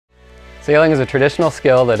Sailing is a traditional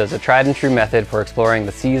skill that is a tried and true method for exploring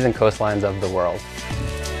the seas and coastlines of the world.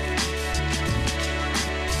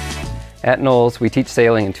 At NOLS, we teach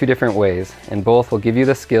sailing in two different ways, and both will give you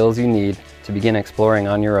the skills you need to begin exploring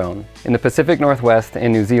on your own. In the Pacific Northwest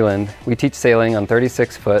and New Zealand, we teach sailing on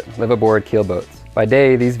 36-foot live-aboard keelboats. By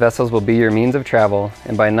day, these vessels will be your means of travel,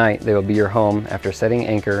 and by night, they will be your home after setting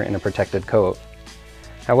anchor in a protected cove.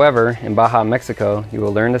 However, in Baja, Mexico, you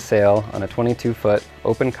will learn to sail on a 22-foot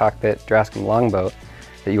open cockpit Drascom longboat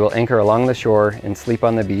that you will anchor along the shore and sleep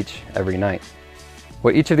on the beach every night.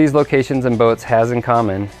 What each of these locations and boats has in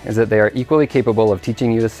common is that they are equally capable of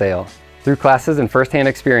teaching you to sail. Through classes and first-hand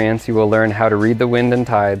experience, you will learn how to read the wind and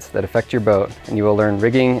tides that affect your boat, and you will learn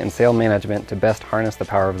rigging and sail management to best harness the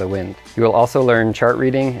power of the wind. You will also learn chart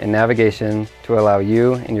reading and navigation to allow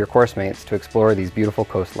you and your course mates to explore these beautiful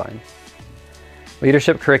coastlines.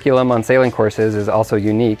 Leadership curriculum on sailing courses is also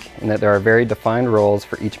unique in that there are very defined roles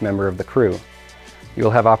for each member of the crew. You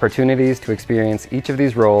will have opportunities to experience each of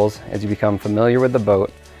these roles as you become familiar with the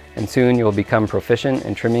boat, and soon you will become proficient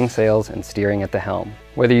in trimming sails and steering at the helm.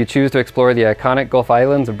 Whether you choose to explore the iconic Gulf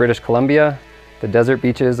Islands of British Columbia, the desert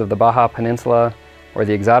beaches of the Baja Peninsula, or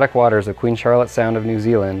the exotic waters of Queen Charlotte Sound of New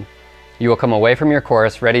Zealand, you will come away from your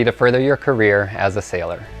course ready to further your career as a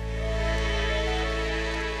sailor.